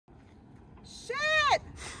Shit!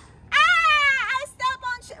 Ah! I step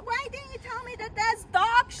on shit. Why didn't you tell me that that's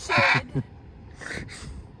dog shit?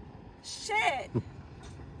 Shit.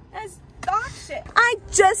 That's dog shit. I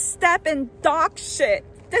just stepped in dog shit.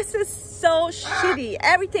 This is so shitty.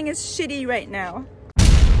 Everything is shitty right now.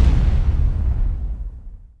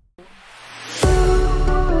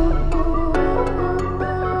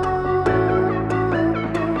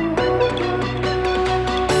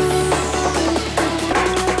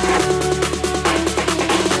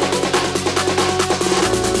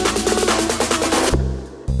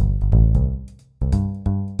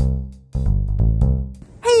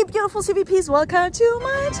 Beautiful CVPs, welcome to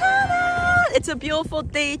my channel. It's a beautiful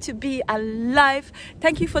day to be alive.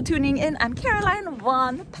 Thank you for tuning in. I'm Carolin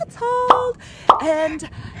Petzholdt, and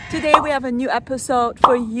today we have a new episode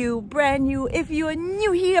for you, brand new. If you are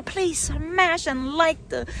new here, please smash and like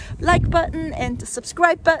the like button and the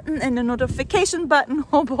subscribe button and the notification button.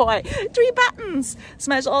 Oh boy, 3 buttons.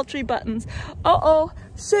 Smash all 3 buttons. Oh,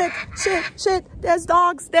 shit. There's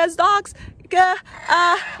dogs. 2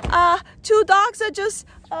 dogs are just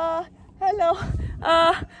hello.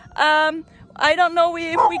 I don't know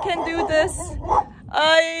if we can do this.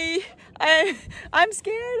 I'm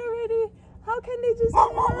scared already. How can they just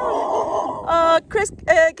Chris,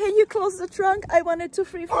 can you close the trunk? I wanted to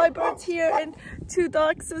free fly birds here, and 2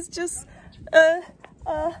 dogs is just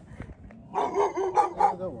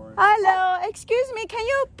Hello, excuse me, can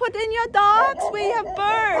you put in your dogs? We have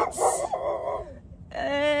birds.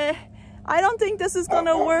 I don't think this is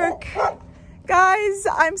gonna work. Guys,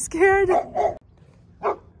 I'm scared.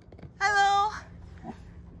 Hello.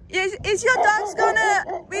 Is your dogs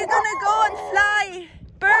we're gonna go and fly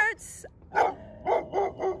birds?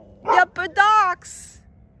 Your dogs.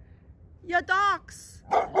 Your dogs.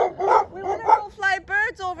 We wanna go fly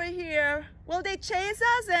birds over here. Will they chase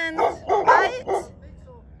us and bite? I don't think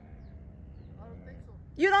so.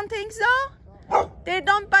 You don't think so? They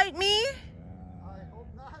don't bite me?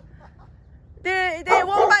 They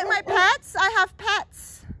won't bite my pets. I have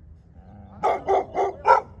pets.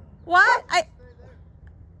 What?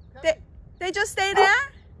 They just stay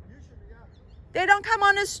there? They don't come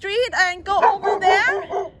on the street and go over there?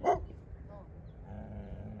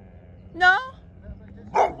 No?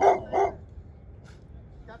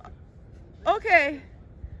 Okay.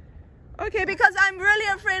 Okay, because I'm really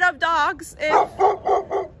afraid of dogs. Okay,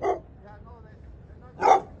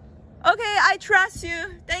 I trust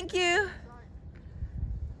you. Thank you.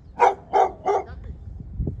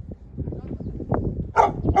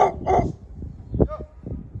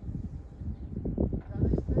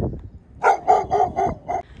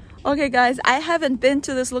 Okay guys, I haven't been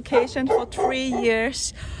to this location for 3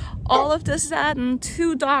 years. All of a sudden,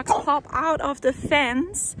 2 dogs pop out of the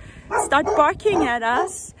fence, start barking at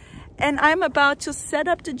us, and I'm about to set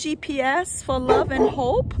up the GPS for Love and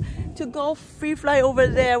Hope to go free fly over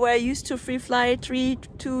there where I used to free fly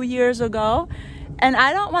 2 years ago. And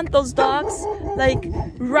I don't want those dogs like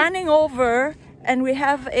running over and we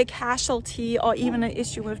have a casualty or even an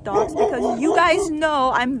issue with dogs, because you guys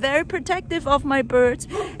know I'm very protective of my birds,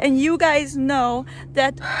 and you guys know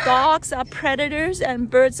that dogs are predators and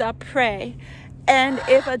birds are prey. And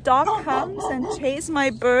if a dog comes and chases my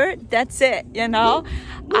bird, that's it, you know?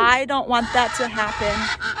 I don't want that to happen.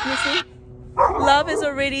 You see? Love is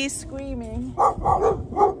already screaming.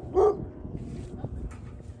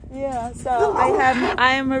 Yeah, so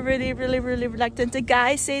I am really reluctant. The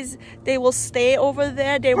guy says they will stay over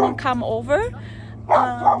there, they won't come over.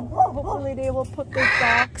 Hopefully they will put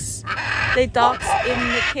the dogs in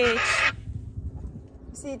the cage.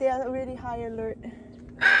 See, they are really high alert. And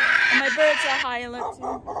my birds are high alert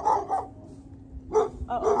too.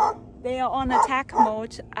 Uh-oh, they are on attack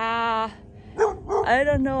mode. I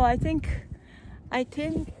don't know, I think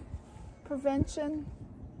prevention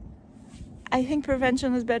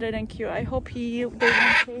is better than cure. I hope they won't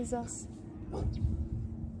chase us.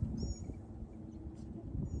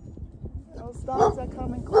 Those dogs are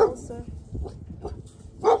coming closer.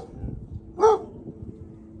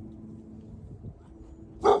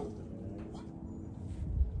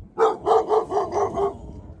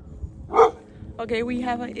 Okay, we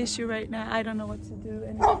have an issue right now. I don't know what to do.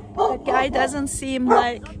 And that guy doesn't seem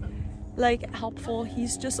like helpful.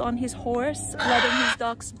 He's just on his horse, letting his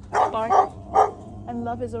dogs bark. And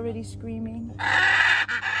Love is already screaming.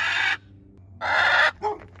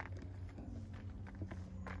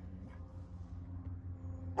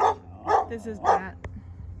 This is bad.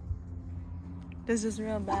 This is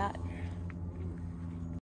real bad.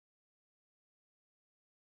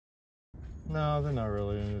 No, they're not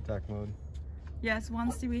really in attack mode. Yes,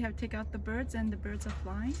 once we have take out the birds and the birds are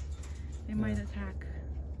flying, they might attack.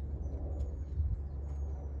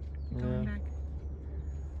 going back.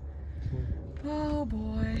 Oh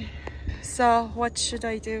boy. So what should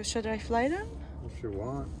I do? Should I fly them? If you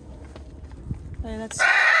want. Okay, let's.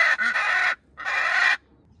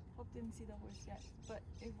 Hope didn't see the horse yet. But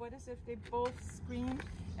what is if they both scream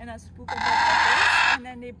and I spook them like this, and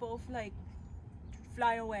then they both like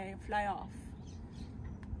fly away, fly off?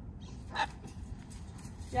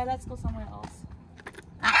 Yeah, let's go somewhere else.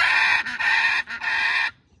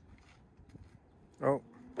 Oh.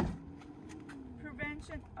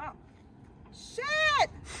 Prevention. Oh. Shit!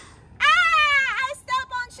 Ah! I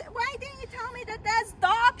step on shit. Why didn't you tell me that that's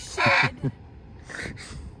dog shit?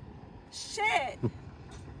 Shit.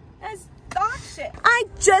 That's dog shit. I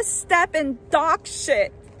just step in dog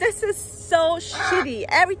shit. This is so shitty.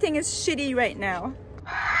 Everything is shitty right now.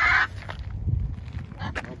 How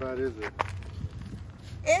bad is it?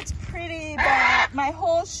 It's pretty bad. My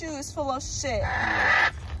whole shoe is full of shit.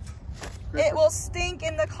 It will stink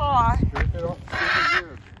in the car. Scrape it off. Scrape it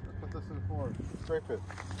here. Put this in forward. Scrape it.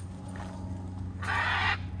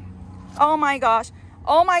 Oh my gosh.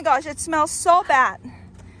 Oh my gosh. It smells so bad.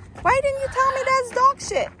 Why didn't you tell me that's dog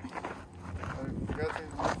shit?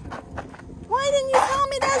 Why didn't you tell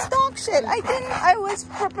me that's dog shit? I didn't. I was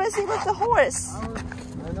busy with the horse. I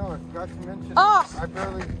know. I forgot to mention. Oh. I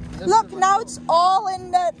barely. Look, now it's all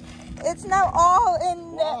in the. It's now all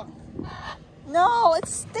in the. No,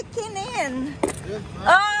 it's sticking in.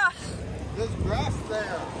 Ah! There's grass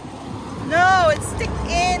there. No, it's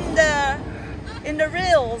sticking in the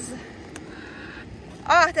reels.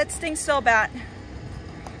 Ah, that stinks so bad.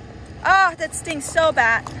 Ah, that stinks so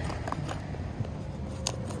bad.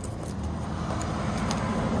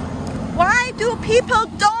 Why do people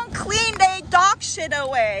don't clean their dog shit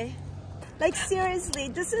away? Like seriously,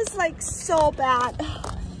 this is like so bad.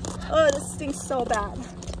 Oh, this stinks so bad.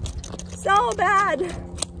 So bad.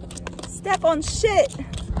 Step on shit.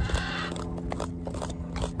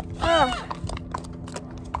 Ugh.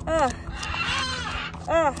 Ugh.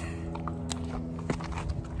 Ugh.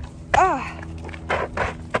 Ugh.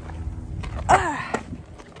 Ugh.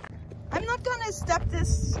 I'm not gonna step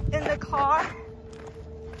this in the car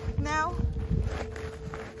now.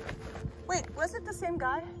 Wait, was it the same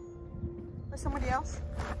guy? Or somebody else?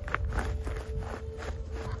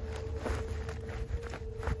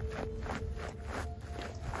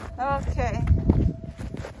 Okay.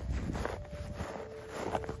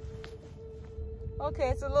 Okay,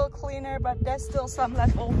 it's a little cleaner, but there's still some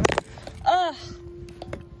left over. Ugh.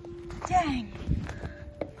 Dang.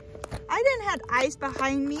 I didn't have ice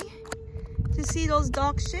behind me to see those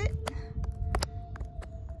dog shit.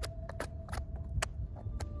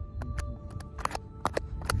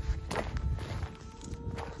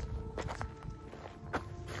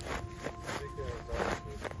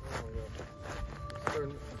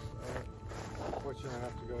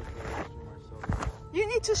 You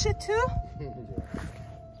need to shit too? Yeah.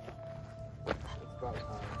 It's about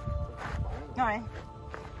time. Alright.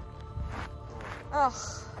 Ugh.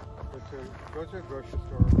 Go to a grocery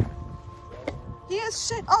store. Here's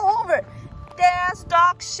shit all over. There's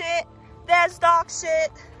dog shit. There's dog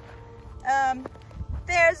shit.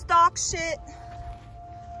 There's dog shit.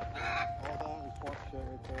 All that is dog shit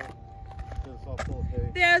right there. It's all full of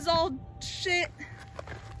hay. There's all shit.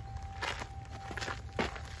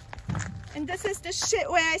 And this is the shit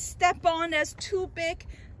where I step on. There's too big.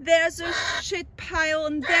 There's a shit pile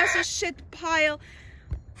and there's a shit pile.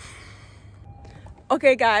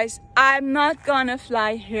 Okay guys, I'm not gonna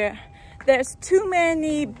fly here. There's too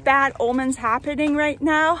many bad omens happening right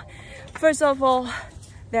now. First of all,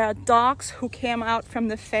 there are dogs who came out from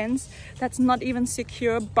the fence that's not even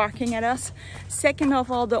secure, barking at us. Second of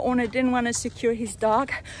all, the owner didn't want to secure his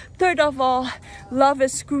dog. Third of all, love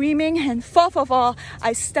is screaming. And fourth of all,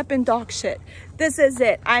 I step in dog shit. This is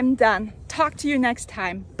it. I'm done. Talk to you next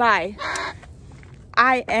time. Bye.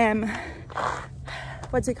 I am,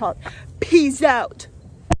 what's it called? Peace out.